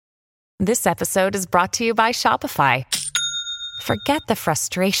This episode is brought to you by Shopify. Forget the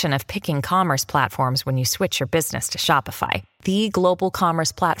frustration of picking commerce platforms when you switch your business to Shopify, the global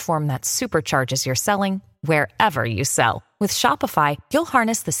commerce platform that supercharges your selling wherever you sell. With Shopify, you'll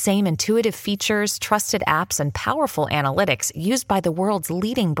harness the same intuitive features, trusted apps, and powerful analytics used by the world's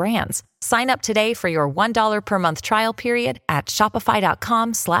leading brands. Sign up today for your $1 per month trial period at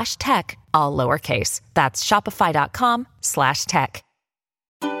shopify.com/tech, all lowercase. That's shopify.com/tech.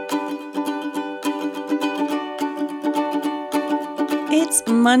 It's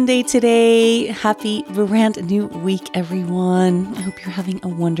Monday today. Happy brand new week, everyone. I hope you're having a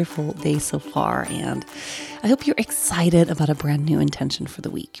wonderful day so far, and I hope you're excited about a brand new intention for the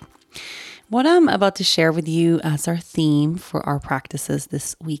week. What I'm about to share with you as our theme for our practices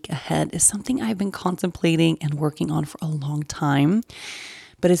this week ahead is something I've been contemplating and working on for a long time,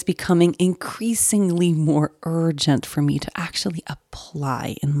 but it's becoming increasingly more urgent for me to actually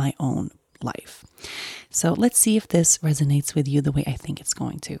apply in my own life. So let's see if this resonates with you the way I think it's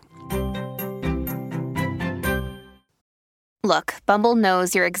going to. Look, Bumble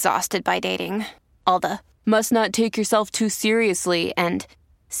knows you're exhausted by dating. All the must not take yourself too seriously and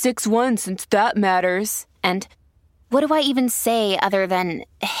 6'1" since that matters. And what do I even say other than,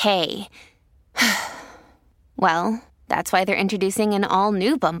 hey? Well, that's why they're introducing an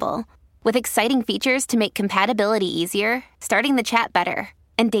all-new Bumble with exciting features to make compatibility easier, starting the chat better,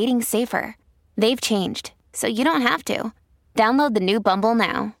 and dating safer. They've changed, so you don't have to. Download the new Bumble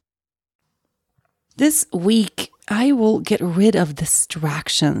now. This week, I will get rid of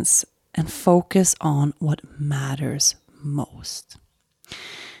distractions and focus on what matters most.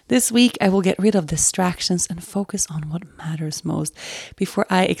 This week, I will get rid of distractions and focus on what matters most. Before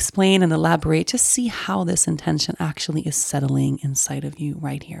I explain and elaborate, just see how this intention actually is settling inside of you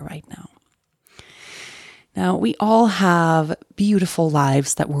right here, right now. Now, we all have beautiful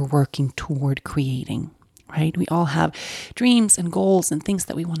lives that we're working toward creating, right? We all have dreams and goals and things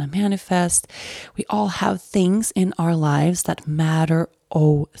that we want to manifest. We all have things in our lives that matter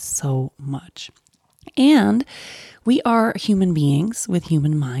oh so much. And we are human beings with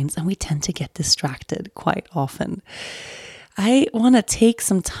human minds, and we tend to get distracted quite often. I want to take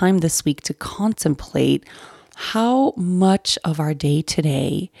some time this week to contemplate how much of our day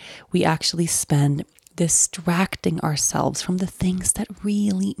today we actually spend distracting ourselves from the things that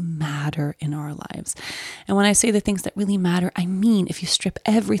really matter in our lives. And when I say the things that really matter, I mean, if you strip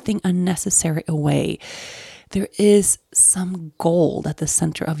everything unnecessary away, there is some gold at the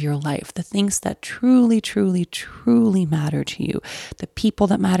center of your life, the things that truly, truly, truly matter to you, the people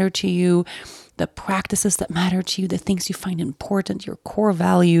that matter to you, the practices that matter to you, the things you find important, your core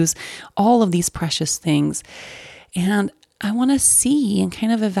values, all of these precious things. And I want to see and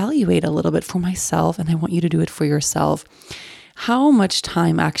kind of evaluate a little bit for myself, and I want you to do it for yourself. How much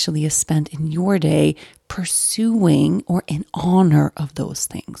time actually is spent in your day pursuing or in honor of those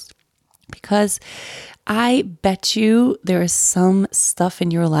things? Because I bet you there is some stuff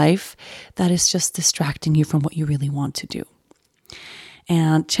in your life that is just distracting you from what you really want to do.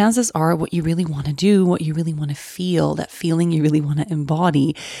 And chances are what you really want to do, what you really want to feel, that feeling you really want to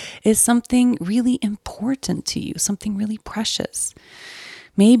embody is something really important to you, something really precious.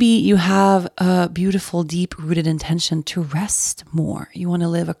 Maybe you have a beautiful, deep-rooted intention to rest more. You want to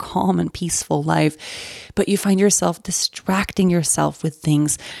live a calm and peaceful life, but you find yourself distracting yourself with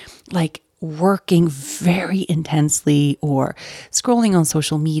things like working very intensely or scrolling on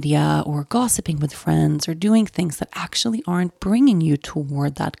social media or gossiping with friends or doing things that actually aren't bringing you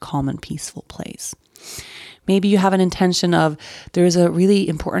toward that calm and peaceful place. Maybe you have an intention of there's a really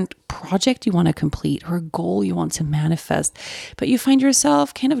important project you want to complete or a goal you want to manifest, but you find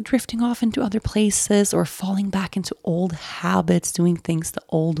yourself kind of drifting off into other places or falling back into old habits, doing things the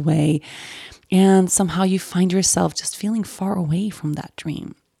old way. And somehow you find yourself just feeling far away from that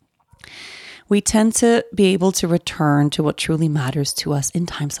dream. We tend to be able to return to what truly matters to us in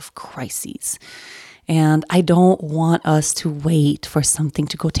times of crises. And I don't want us to wait for something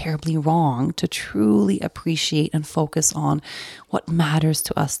to go terribly wrong to truly appreciate and focus on what matters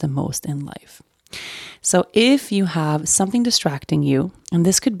to us the most in life. So if you have something distracting you, and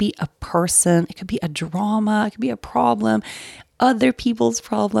this could be a person, it could be a drama, it could be a problem, other people's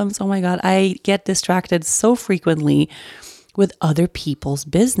problems. Oh my God, I get distracted so frequently with other people's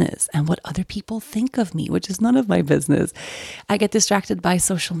business and what other people think of me, which is none of my business. I get distracted by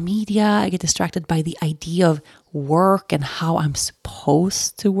social media. I get distracted by the idea of work and how I'm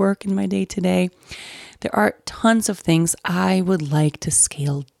supposed to work in my day to day. There are tons of things I would like to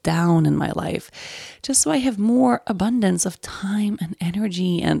scale down in my life, just so I have more abundance of time and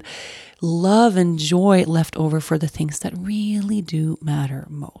energy and love and joy left over for the things that really do matter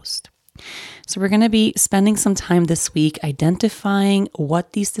most. So we're going to be spending some time this week identifying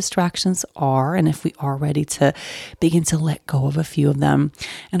what these distractions are and if we are ready to begin to let go of a few of them.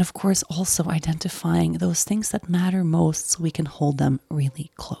 And of course, also identifying those things that matter most so we can hold them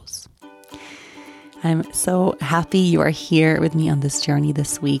really close. I'm so happy you are here with me on this journey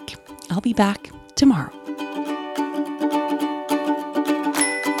this week. I'll be back tomorrow.